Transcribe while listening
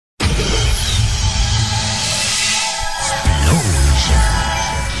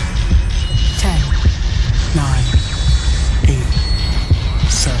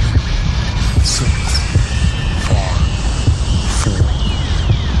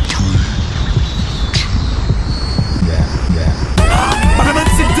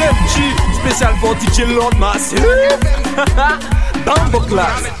Bon DJ Lord Massif. Bambo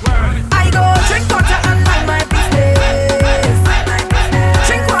class. I go drink water and mind my business.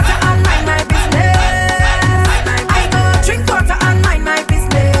 Drink water and mind my business. I go drink water and mind my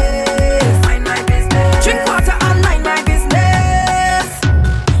business. Mind my business. Drink water and mind my business.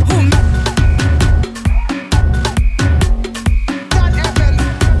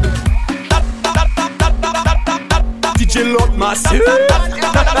 DJ Lord Massif.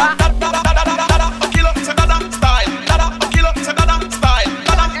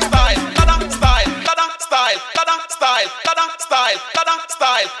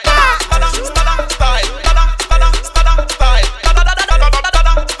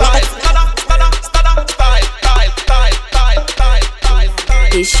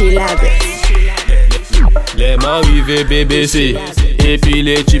 Les mains rivées BBC. Et puis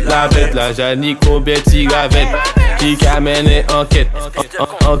les types la bête. La Janie combien tigravette. Qui amène enquête.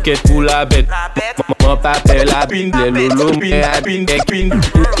 Enquête pour la bête. Mon papa la pine. Les lolos mais à pine.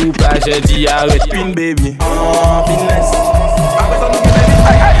 Ou pas j'ai dit arrête pine baby. Oh finesse.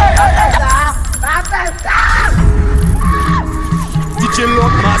 DJ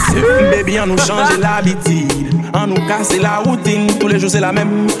Lord Massif. Baby, on nous change l'habitude, on nous casse la routine. Tous les jours c'est la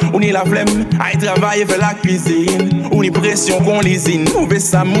même, on y la flemme. Aïe travailler, faire la cuisine. On y pression qu'on lésine, on veut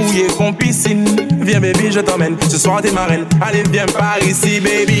ça mouiller qu'on piscine. Viens baby, je t'emmène, ce soir t'es ma reine. Allez viens par ici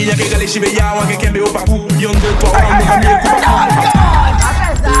baby. Y'a quelqu'un les chivés, y'a un quelqu'un béo partout. Y'en deux, toi, on nous ramène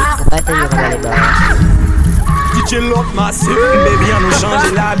DJ Lord Massif. Baby, on nous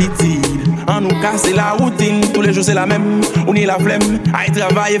change l'habitude, on nous casse la routine. Tous les jours c'est la même, on y la flemme. Aïe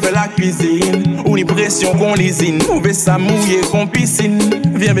travailler, faire la cuisine. On y pression qu'on lésine, on veut ça mouiller qu'on piscine.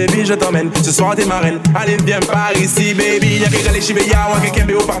 Viens baby, je t'emmène, ce soir t'es ma reine. Allez viens par ici baby. Y'a quelqu'un les chivés, y'a un quelqu'un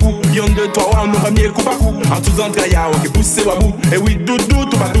béo partout. Y'en deux, toi, on nous ramène coup par coup. En tous entrées, y'a un qui pousse à bout. Et oui, doudou,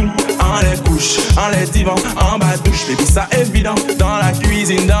 tout partout. En les couches, en les divans, en bas douche, baby, ça évident. Dans la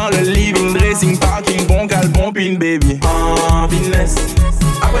cuisine, dans le living, dressing, parking, bon cal, bon pin, baby. En finesse.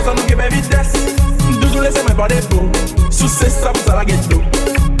 Après ça, nous qui vitesse. Doudou, laissez-moi pas des flots. Sous c'est ça, pour ça la ghetto.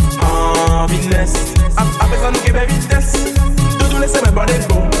 En finesse. Après ça, nous qui vitesse. Doudou, laissez-moi pas des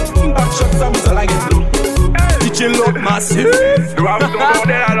flots. Backshot, ça, pour ça la ghetto. DJ Lord Massif. Tu vas vous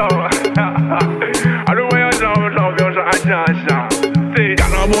demander alors. Alors, voyons, j'en.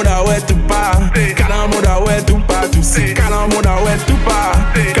 Calamboda ouais tout pas, calamboda ouais tout pas, tout c'est calamboda ouais tout pas,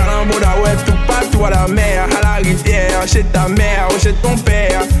 calamboda ouais tout pas, tout à la mer, à la rivière, chez ta mère ou chez ton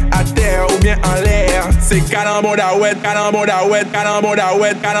père, à terre ou bien en l'air. C'est calamboda ouais, calamboda ouais, calamboda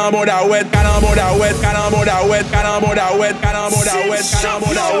ouais, calamboda ouais, calamboda ouais, calamboda ouais, calamboda ouais, calamboda ouais, calamboda ouais, calamboda ouais,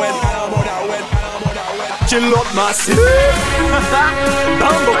 calamboda ouais. DJ Lord Massif.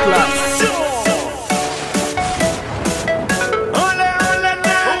 Bambo class.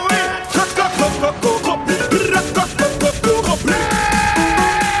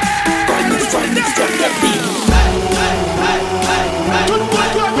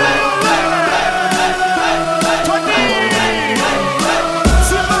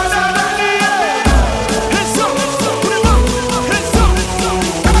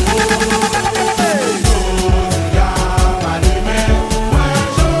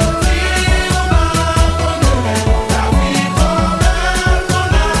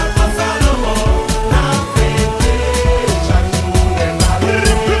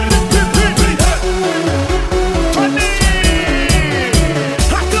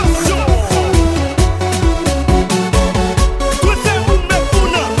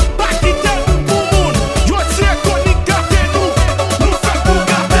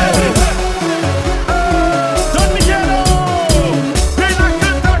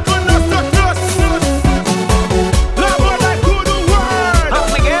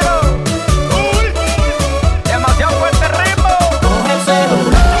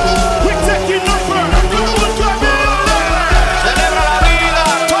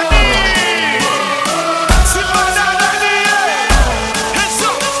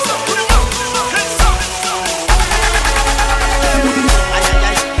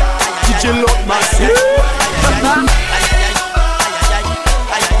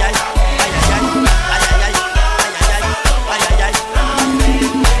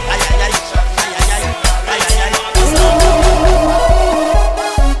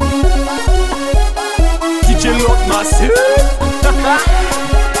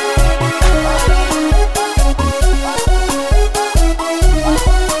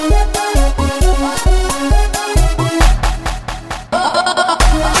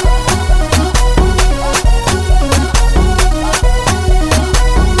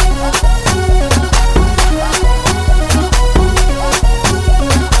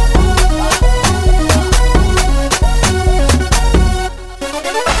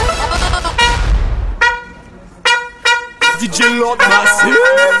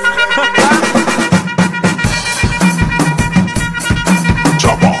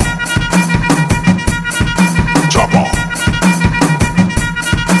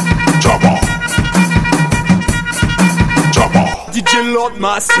 DJ Lord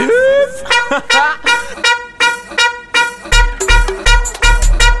Massif.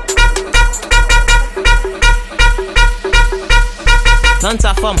 Nan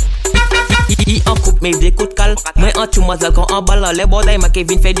sa femme, il en coupe mais vieux coup de cal. Moi en tout mademoiselle quand en ballant les bords ma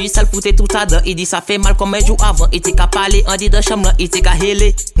Kevin fait du sale fouté tout ça dedans. Il dit ça fait mal comme un jour avant. Il était qu'à parler, on dit de chambre là, il était qu'à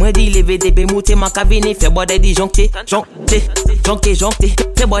héler. Moi dit lever des bémoutés, ma cabine fait boire des disjonctés. Joncté,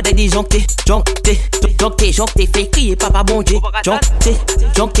 fait boire des disjonctés. Joncté, fait crier papa bon Dieu.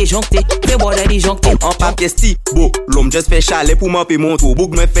 Joncté, fait boire des disjonctés. En papier sti, beau, l'homme juste fait chalet pour m'en payer mon tour.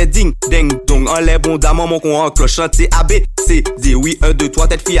 Boug me fait ding, ding, dong. En les bons dames, mon con en cloche, chanter AB, C, D, oui, 1, 2, 3,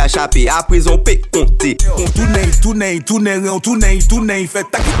 tête fille à chaper. Après on paie, compter. Tourne, fait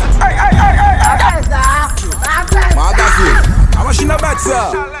tac. Magazine, la machine à battre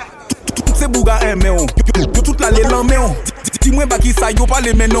ça. Toutes ces bougas aimé on. Toute la l'élan mais on. Dis-moi pas qui ça, yo pas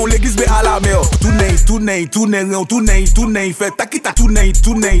les non, l'église be à la mer. Tourne, fait taquita. Tourne, fait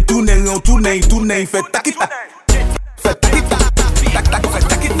taquita. Fait taquita, tac, fait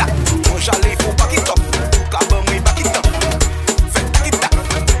taquita. Mon chalet faut pas qu'il top. Cabam oui pas qu'il top. Fait taquita,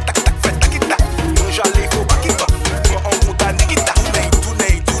 tac, fait taquita. Mon chalet faut pas qu'il top. Moi on compte à Nikita. Tourne,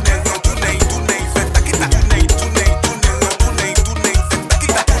 fait taquita.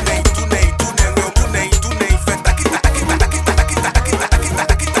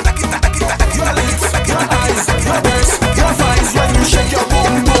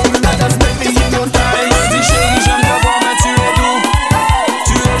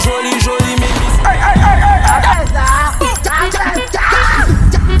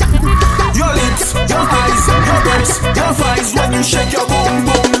 Shake your boom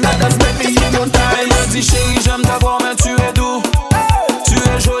boom, that does make me hypnotize. Elle dit chérie j'aime t'avoir mais tu es doux. Tu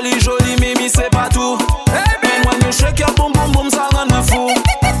es jolie mimi c'est pas tout. And when you shake your boom boom boom ça rend me fou.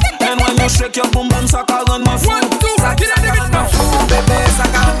 And when you shake your boom boom ça rend me fou. Ça rend me fou bébé, ça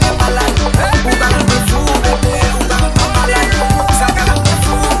rend me malade. Ou ça rend me fou bébé, ou ça rend me malade. Ça rend me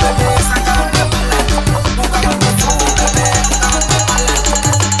fou bébé, ça rend me malade. Ou ça rend me fou bébé, ou ça rend me malade.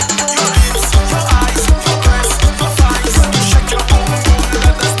 Your lips, your eyes, your breasts, your thighs. You shake your boom boom,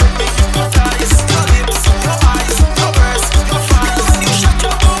 that does make me hypnotize. Your lips, your eyes, your breasts, your thighs. You shake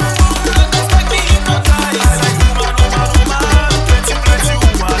your boom boom, that does make me hypnotize. Like woman, plenty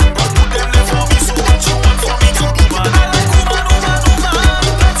woman. Put them left for me, so what you want for me to do, man? I like woman,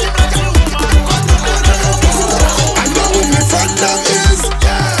 plenty woman. Put them left for me, so what you want. I know who my friend them is.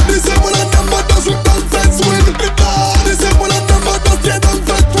 This is one of them that does we done friends with. This is one of them that does get done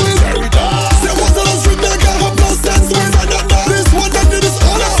friends with. Say what's on the street, they can't have no sense with. This one that did is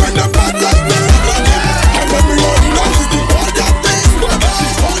all a friend them bad like me. And when we all know is the all that thing.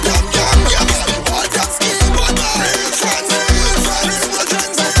 All that gang, all that scheme. Real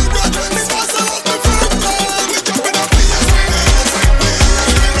friends, this was a lot of fun. We jumping up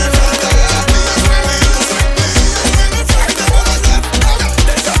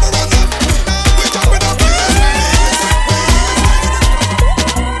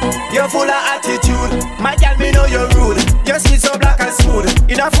You're full of attitude, my girl, me know you're rude. Your skin so black and smooth,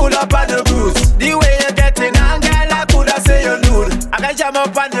 you not full up on the bruise. The way you're getting on, girl, I coulda say you're nude. I can jam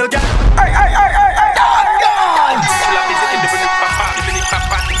up on your girl. Hey,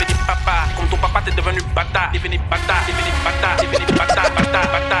 papa. Comme ton papa, t'es devenu bata. Devenu bata.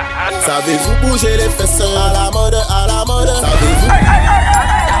 Savez-vous bouger les fesses à la mode, Savez-vous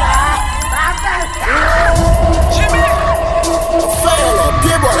faire les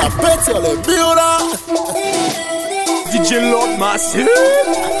pieds, boire la pète sur les murs là. DJ Lord Massif.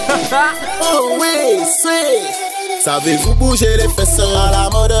 Oh oui, c'est. Savez-vous bouger les fesses à la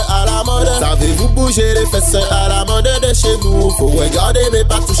mode, Savez-vous bouger les fesses à la mode de chez nous? Faut regarder mais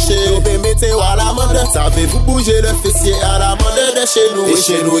pas toucher, météo à la mode. Savez-vous bouger le fessier à la mode de chez nous? Et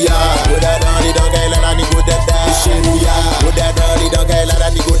chez nous y'a Goda dans les dents, elle a ni go dada. Et chez nous y'a Goda dans les dents, elle a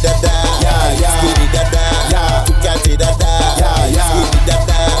ni go dada. Ya skinny dada, ya tout caté dada. Ya skinny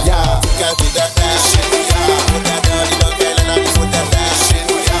dada, ya tout caté dada. Chez nous y'a Goda dans les dents, elle a ni go dada. Chez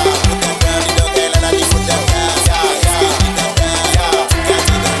nous y'a Goda dans les dents, elle a ni go dada.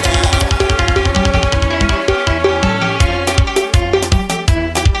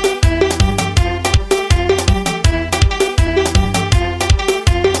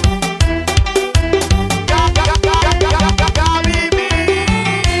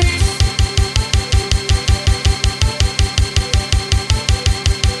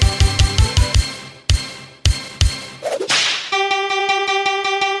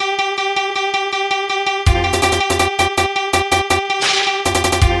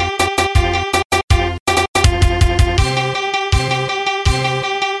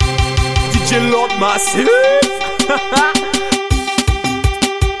 Massif.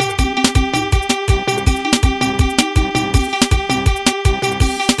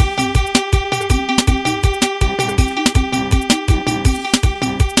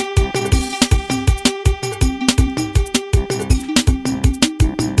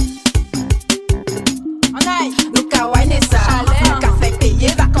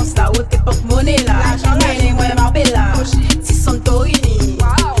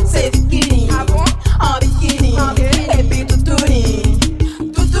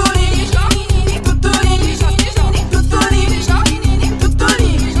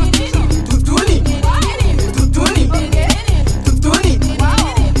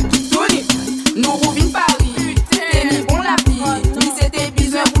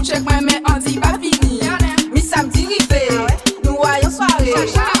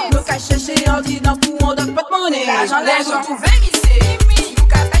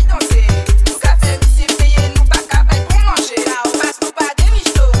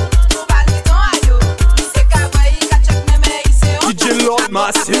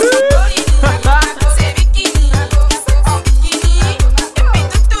 Massif.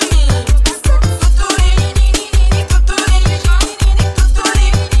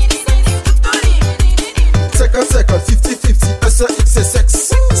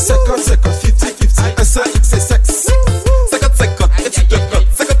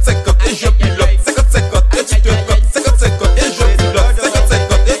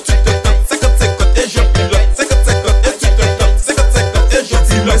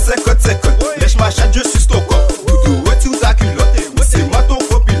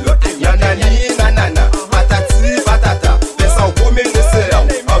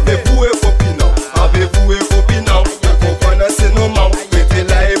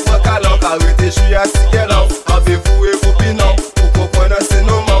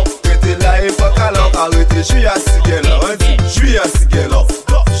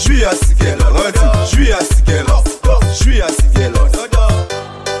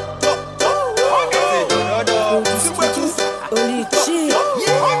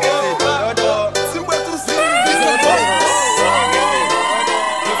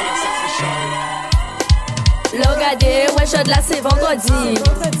 de là c'est vendredi.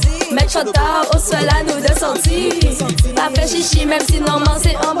 Mettre shot tard au sol à nous de sortir. Pas fait chichi même si normalement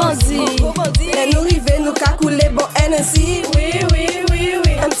c'est un bandit. Et nous river nous cacouler bon NSI. Oui, oui, oui,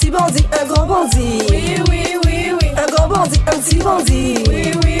 oui. Un petit bandit, un grand bandit. Oui, oui, oui, oui. Un grand bandit, un petit bandit.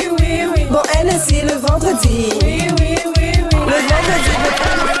 Oui, oui, oui, oui. Bon NSI le vendredi. Oui, oui, oui, oui. Le vendredi.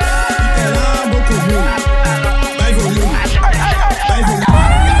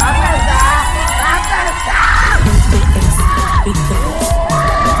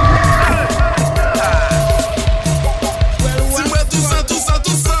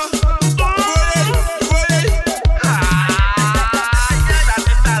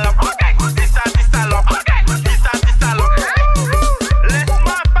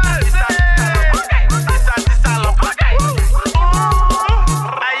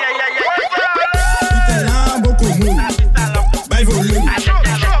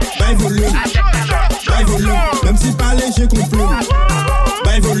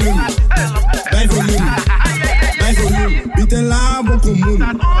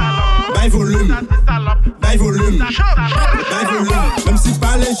 Même si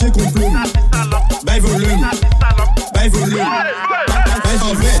pas léger qu'on plume. Bail volume. Bail volume.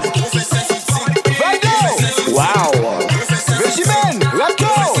 Wow. Régiment,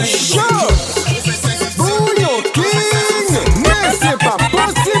 Ladjé, show. Bouillon King. Mais c'est pas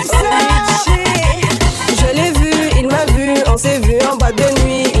possible ça. Je l'ai vu, il m'a vu, on s'est vu en boîte de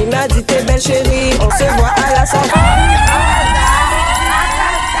nuit. Il m'a dit t'es belle chérie, on se voit à la sortie.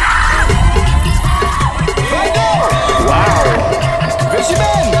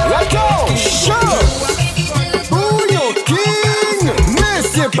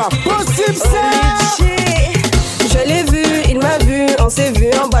 Pas possible ça. Je l'ai vu, il m'a vu, on s'est vu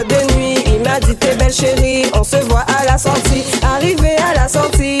en boîte de nuit. Il m'a dit t'es belle chérie, on se voit à la sortie. Arrivé à la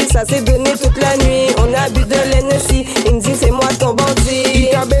sortie, ça s'est donné toute la nuit. On a bu de l'Hennessy, il me dit c'est moi ton bandit.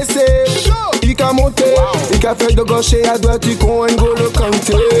 Il a baissé, il a monté, il a fait de gauche à droite, il con un golo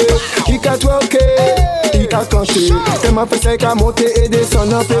canté. Il a twerké, il a canté. C'est ma fesse qui a monté et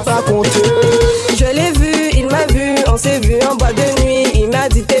descend, on peut pas compter. Je l'ai vu, il m'a vu, on s'est vu en boîte de nuit. Il m'a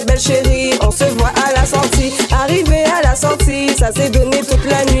dit t'es belle chérie, on se voit à la sortie. Arrivé à la sortie, ça s'est donné toute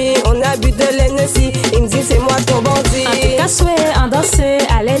la nuit. On a bu de l'Hennessy, il me dit c'est moi ton bandit. En tout cas souhait, en danser,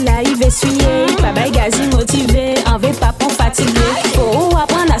 allez là, il va essuyer. Pas bagazi motivé, en veut pas pour fatiguer. Faut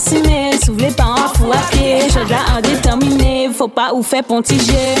apprendre à s'aimer, soulever pas en fou à pied. Je dois en déterminer, faut pas ou faire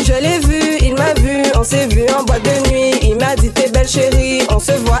pontiger. Je l'ai vu, il m'a vu, on s'est vu en boîte de nuit. Il m'a dit t'es belle chérie, on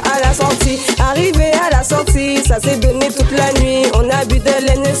se voit à la sortie. Arrivé à la sortie, ça s'est donné toute la nuit. On a bu de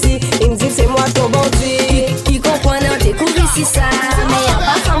l'Hennessy, il me dit c'est moi ton bandit. Il comprend non, découvrir si ça. Mais y'a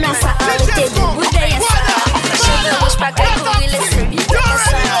pas comme là ça, t'es debout derrière ça. Je ne rouge pas qu'elle courir les celui derrière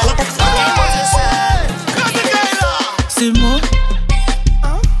ça. C'est moi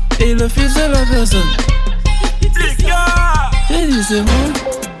et le fils de la personne. J'ai dit c'est moi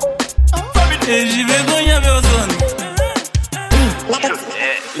et j'y vais quand y'a personne.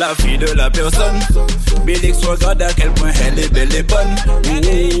 La fille de la personne. Bélix regarde à quel point elle est belle et bonne.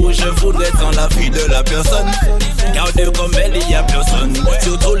 Ouh, je voudrais être la fille de la personne. Regardez comme elle, y a personne.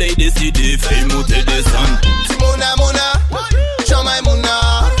 Surtout les décidés, fait monter descendre. Timona mona, chama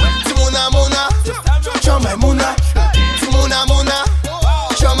mona. Timona mona, chama mona. Timona mona,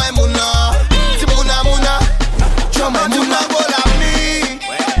 chama mona. Timona mona, chama mona. Voilà mi,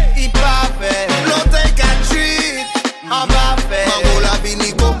 il pas fait. Longtemps qu'à tuer, en bas fait. Mangola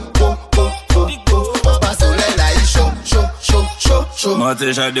binigo, on passe au lait là, il chaud. Moi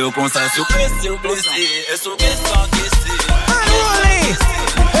déjà de au constat sur blessé, et sur sans question.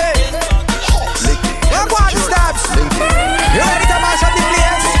 You ready to mash up the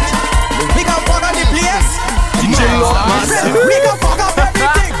place? We can fuck up the place. We can fuck up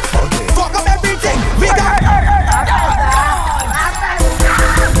everything. Fuck up everything. We can.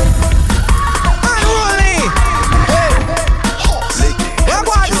 Unruly. Hey. We're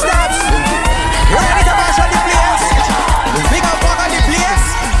going to steps. You ready to mash up the place? We can fuck up the place.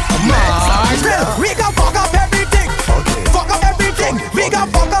 We can fuck up everything. Fuck up everything. We can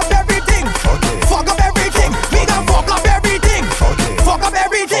fuck up everything. Fuck up everything. We can fuck up everything. Fuck up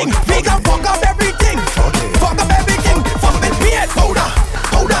everything. We can fuck up everything. Fuck up everything. Fuck up with beard. Powder.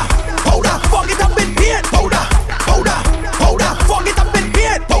 Fuck it up with beard. Powder. Fuck it up with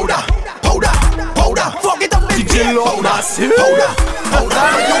beard. Powder. Fuck it up with beard. Massif. Powder.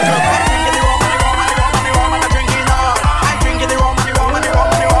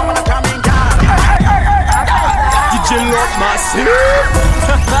 Massif.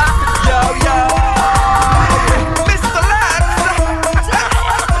 Yo. Mr. Lads.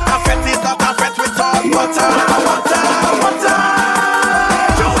 A fête is not a fête without water.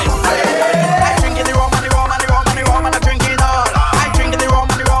 I drink the rum and the rum and I drink it all. I drink the rum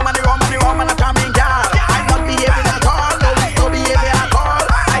and the rum and I coming down. I'm not behaving at all, no behaving at all.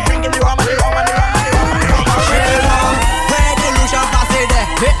 I drink the rum and the rum and where the illusion passé there?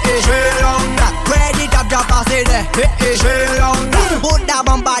 Where the jab passé there? Put that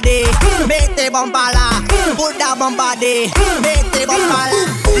bombardé, mettez bomba là. Put that bombardé, mettez bomba là.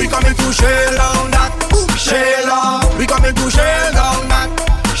 We coming to shell on that, shell on. We coming to shell on that,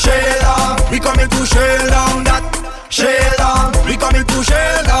 shell on. We coming to shell on that, shell on. We coming to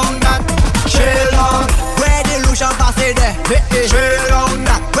shell on that, shell on. Where the illusion passé there, shell on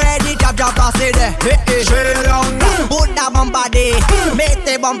that. Where the jab passé there, shell on that. Put that bombardé,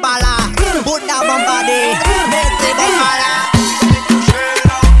 mettez bomba là. Put that bombardé, mettez bomba là.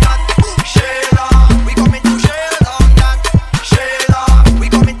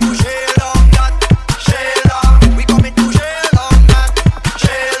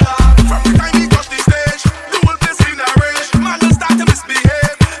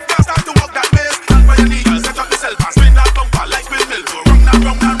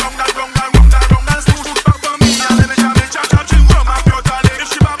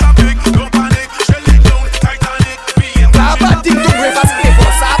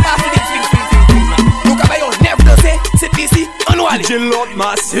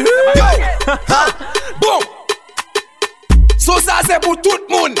 Massif. Yo, bon. So ça c'est pour tout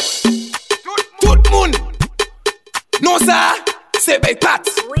le monde. Tout le monde. Non ça, c'est belle patte.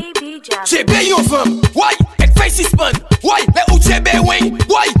 J'ai bien une femme. Ouais, elle fait six semaines. Ouais, mais où j'ai bien ouais.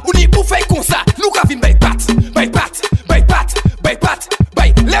 Ouais, on y pour faire comme ça. Nous qu'à belle patte. Les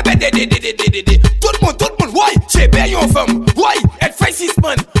bébés. Tout le monde. Ouais, j'ai bien une femme. Ouais, elle fait six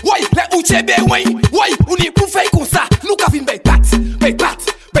semaines. Ouais, mais où j'ai bien ouais. Ouais, on y pour faire comme ça. Nous qu'à belle patte.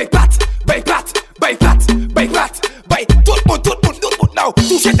 Tout le monde, now.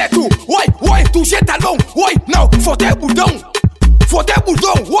 Touchez tes tout, ouais, touchez ta langue, ouais, now. Faut tes boudons,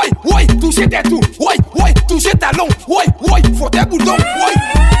 ouais, touchez tes tout, ouais, touchez ta langue, ouais, faut tes boudons, ouais,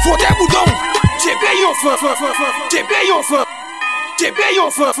 faut tes boudons. J'ai bien une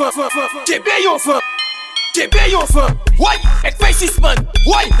femme, ouais, elle fait six semaines,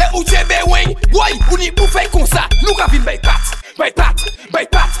 ouais, mais où j'ai bien, ouais, on y pour faire comme ça. Nous qu'à vivre belle patte.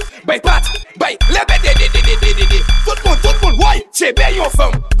 Les bébés. Tout le monde, ouais, Tchébé yon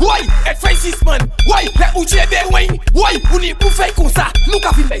femme, ouais, elle fait 6 man, ouais, les ou tchébé, ouais, ouais, ou ni pour faire comme ça, nous qu'a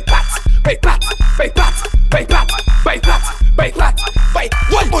vu bay pat, bay pat, bay pat, bay pat, bay pat, bay pat, bay,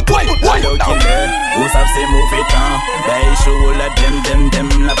 ouais, ouais, ou savent c'est mauvais temps, bay chaud la dem,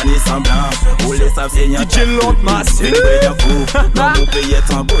 la vanille semblant, ou les savent c'est y'en DJ l'autre Massif, une vraie d'un fou, non vous payez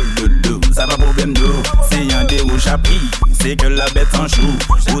en bol loulou, ça va problème d'eau, c'est y'en des rouges à prix, c'est que la bête en chou,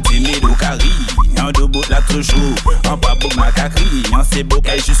 ou timide ou carré, en deux bouts là toujours, en pas pour ma cacri, en c'est beau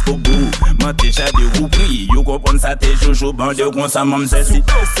qu'aille jusqu'au bout, m'en t'es chat de roupri, you comprends ça t'es jojo, bandé ou ça m'en celle-ci,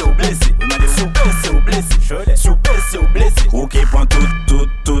 c'est ou blessé, c'est ou blessé, cholet, c'est ou blessé, ok prends tout,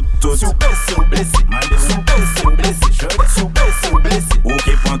 c'est ou blessé, c'est ou blessé, cholet, c'est ou blessé, ok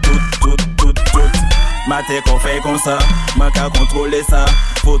prends tout, ma tête qu'on fait comme ça, ma qu'à contrôler ça,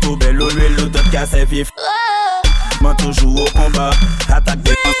 photo belle l'huile, l'autre casse vif, m'en toujours au combat, attaque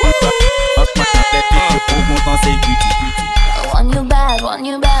défense combat, en ce matin les pieds, pour content c'est beauty. Want you bad, want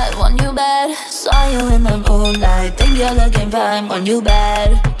you bad, want you bad. Saw you in the moonlight, think you're looking fine. Want you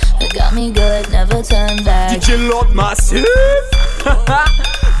bad, it got me good, never turn back. DJ Lord Massif. Make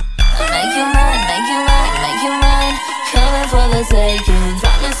you mine, make you mine, make you mine. Coming for the taking.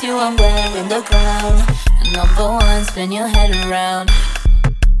 Promise you I'm wearing the crown. Number one, spin your head around.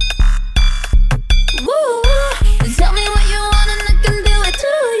 Woo! Tell me what you want and I can do it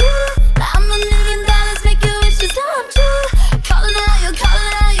to you. I'm $1 million, make your wishes come true. Calling out,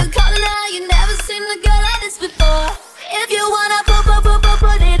 you never seen a girl like this before. If you wanna put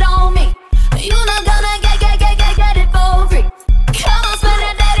it on me, you not gonna get it for free. Come on, spend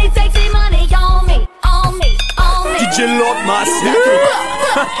that daddy, take the money on me. DJ Lord Massif.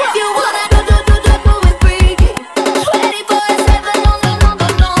 If you wanna do it freaky, 24/7 on the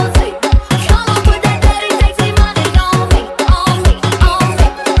naughty. Come on, put that daddy, take the money on me.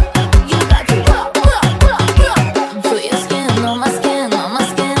 You got to put your skin on my skin.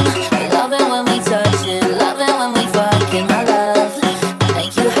 Love it when we touch it, love it when we fucking. My love,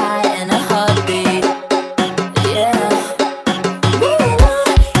 make you high in a heartbeat. Yeah.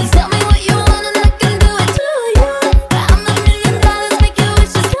 Tell me what you want and I can do it to you. I'm $1 million, make your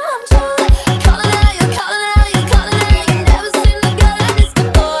wishes come true. Calling out, you never seen a girl like this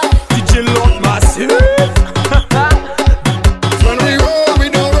before. DJ Lord Massif. When we roll, we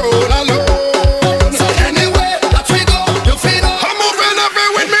don't roll alone. So anywhere that we go, you feel I'm moving up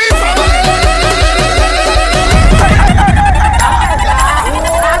here with me.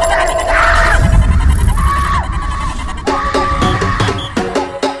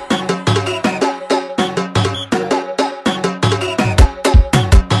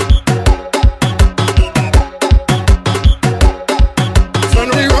 When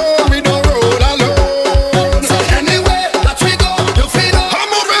we roll, we don't roll alone. So anywhere that we go, you feel I'm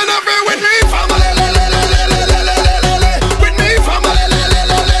moving up here with me, family. With me, family.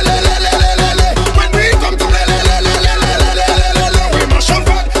 When we come to we mash up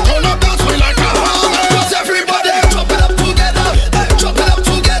back, turn up dance, we like a hammer. Cause everybody chop it up together,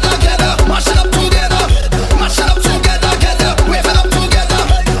 together. Mash it up together, wave it up together,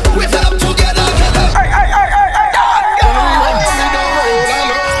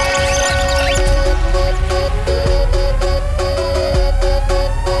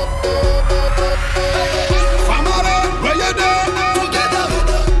 Family, where you there? Together.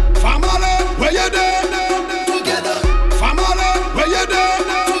 Family, where you there? Together. Family, where you there?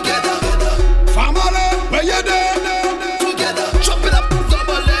 Together. Family, where you there? Together. Chop it up,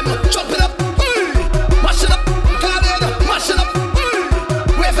 double M, chop it up, mash it up, got it, mash it up,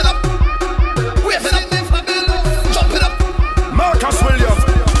 wave it up, chop it up. Marcus Williams.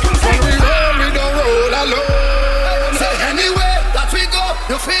 When we roll, we don't roll alone. Say anywhere that we go,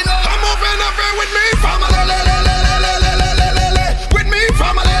 you feel I'm moving up here with me, family. With me,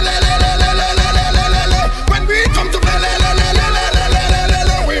 family. When we come to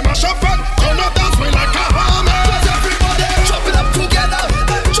we mash up and turn up dance, we like a hammer. Everybody chop it up together,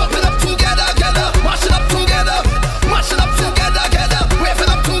 mash it up together, wave it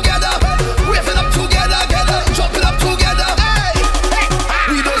up together, chop it up together.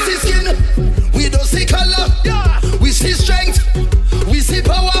 We don't see skin, we don't see color, we see strength, we see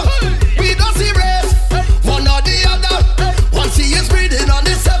power, we don't see race, one or the other. Once he is breathing on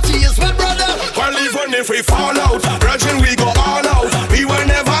this earth, he is my brother. Well, even if we fall out, Virgin, we go all out. We will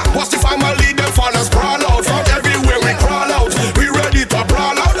never watch the family, them fall us brawl out. From everywhere we crawl out, we ready to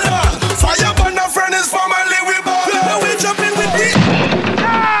brawl out. Fire burn the friend is family, we ball out. Now we jump in with the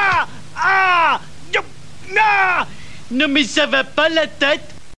Ne me ça va pas la tête.